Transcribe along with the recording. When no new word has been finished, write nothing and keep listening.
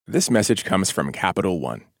This message comes from Capital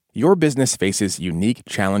One. Your business faces unique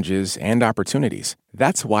challenges and opportunities.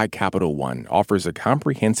 That's why Capital One offers a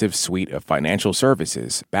comprehensive suite of financial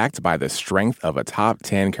services backed by the strength of a top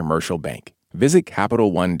 10 commercial bank. Visit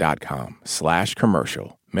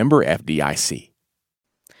CapitalOne.com/commercial. Member FDIC.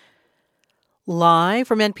 Live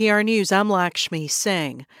from NPR News, I'm Lakshmi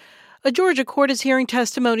Singh. A Georgia court is hearing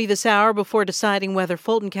testimony this hour before deciding whether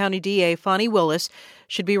Fulton County DA Fani Willis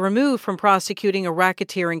should be removed from prosecuting a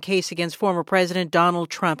racketeering case against former President Donald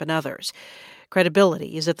Trump and others.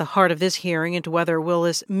 Credibility is at the heart of this hearing into whether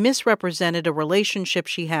Willis misrepresented a relationship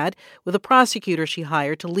she had with a prosecutor she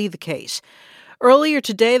hired to lead the case. Earlier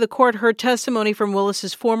today, the court heard testimony from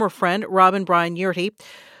Willis's former friend, Robin Brian Yurty,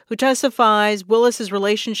 who testifies Willis's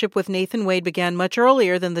relationship with Nathan Wade began much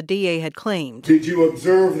earlier than the DA had claimed. Did you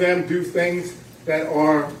observe them do things that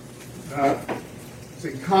are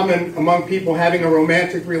common among people having a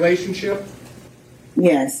romantic relationship?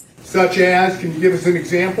 Yes. Such as, can you give us an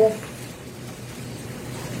example?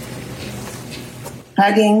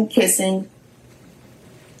 Hugging, kissing,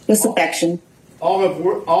 just affection.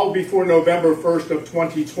 All before November 1st of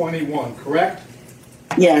 2021, correct?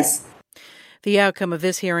 Yes. The outcome of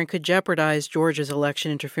this hearing could jeopardize Georgia's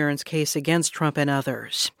election interference case against Trump and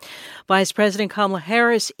others. Vice President Kamala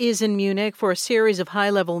Harris is in Munich for a series of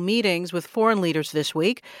high-level meetings with foreign leaders this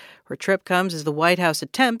week. Her trip comes as the White House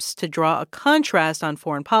attempts to draw a contrast on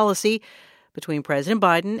foreign policy between President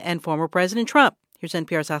Biden and former President Trump. Here's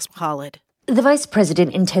NPR's Asma Khalid. The vice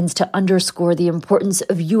president intends to underscore the importance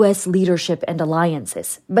of U.S. leadership and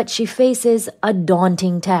alliances, but she faces a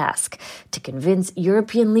daunting task to convince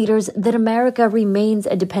European leaders that America remains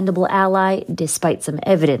a dependable ally despite some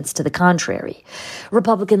evidence to the contrary.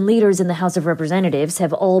 Republican leaders in the House of Representatives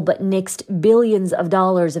have all but nixed billions of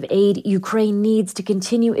dollars of aid Ukraine needs to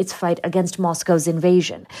continue its fight against Moscow's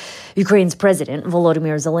invasion. Ukraine's president,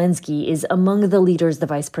 Volodymyr Zelensky, is among the leaders the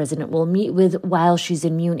vice president will meet with while she's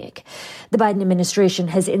in Munich. The Biden administration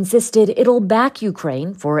has insisted it'll back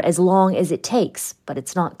Ukraine for as long as it takes, but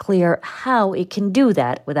it's not clear how it can do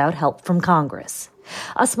that without help from Congress.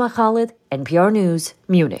 Asma Khalid, NPR News,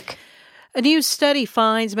 Munich. A new study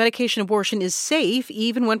finds medication abortion is safe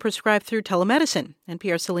even when prescribed through telemedicine.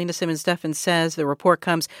 NPR's Selena Simmons-Steffens says the report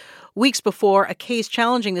comes weeks before a case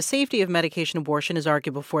challenging the safety of medication abortion is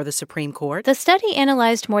argued before the Supreme Court. The study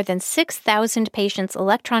analyzed more than 6,000 patients'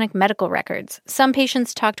 electronic medical records. Some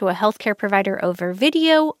patients talked to a healthcare provider over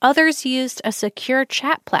video. Others used a secure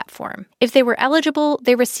chat platform. If they were eligible,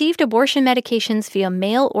 they received abortion medications via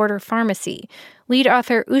mail-order pharmacy. Lead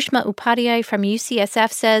author Ushma Upadhyay from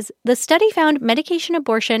UCSF says the study found medication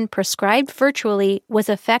abortion prescribed virtually was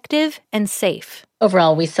effective and safe.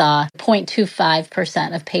 Overall, we saw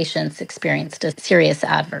 0.25% of patients experienced a serious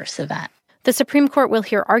adverse event. The Supreme Court will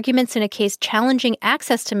hear arguments in a case challenging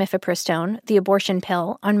access to mifepristone, the abortion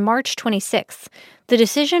pill, on March 26th. The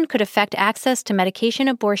decision could affect access to medication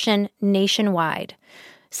abortion nationwide.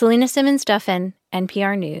 Selena Simmons-Duffin,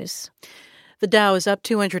 NPR News. The Dow is up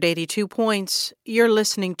 282 points. You're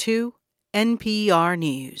listening to NPR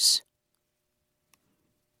News.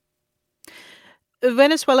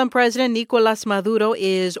 Venezuelan President Nicolás Maduro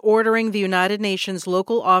is ordering the United Nations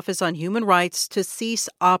Local Office on Human Rights to cease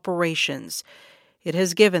operations. It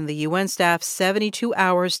has given the UN staff 72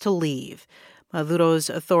 hours to leave.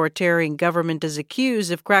 Maduro's authoritarian government is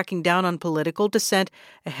accused of cracking down on political dissent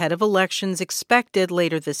ahead of elections expected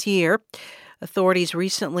later this year. Authorities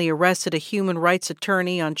recently arrested a human rights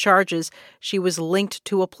attorney on charges she was linked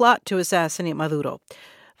to a plot to assassinate Maduro.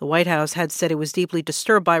 The White House had said it was deeply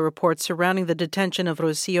disturbed by reports surrounding the detention of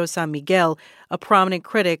Rocio San Miguel, a prominent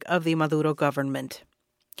critic of the Maduro government.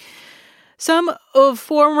 Some of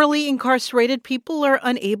formerly incarcerated people are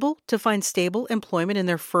unable to find stable employment in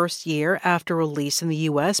their first year after release in the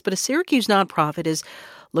U.S., but a Syracuse nonprofit is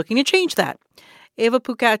looking to change that. Eva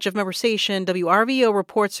Pukach of Member Station WRVO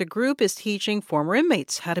reports a group is teaching former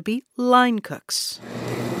inmates how to be line cooks.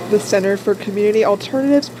 The Center for Community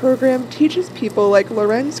Alternatives program teaches people like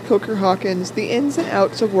Lorenz Coker-Hawkins the ins and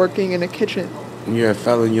outs of working in a kitchen. When you're a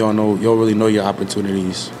felon, you don't really know your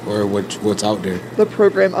opportunities or what's out there. The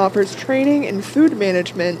program offers training in food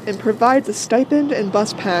management and provides a stipend and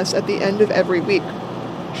bus pass at the end of every week.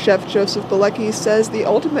 Chef Joseph Bilecki says the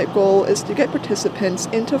ultimate goal is to get participants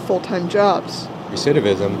into full-time jobs.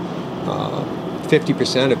 Recidivism,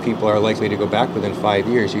 50% of people are likely to go back within 5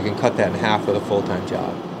 years. You can cut that in half with a full-time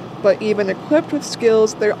job. But even equipped with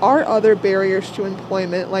skills, there are other barriers to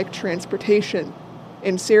employment like transportation.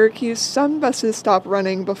 In Syracuse, some buses stop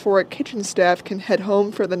running before a kitchen staff can head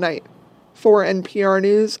home for the night. For NPR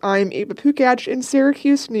News, I'm Eva Pukach in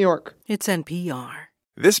Syracuse, New York. It's NPR.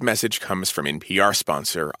 This message comes from NPR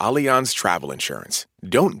sponsor Allianz Travel Insurance.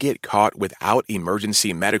 Don't get caught without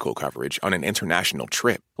emergency medical coverage on an international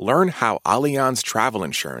trip. Learn how Allianz Travel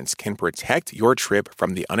Insurance can protect your trip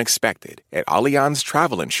from the unexpected at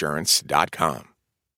AllianzTravelInsurance.com.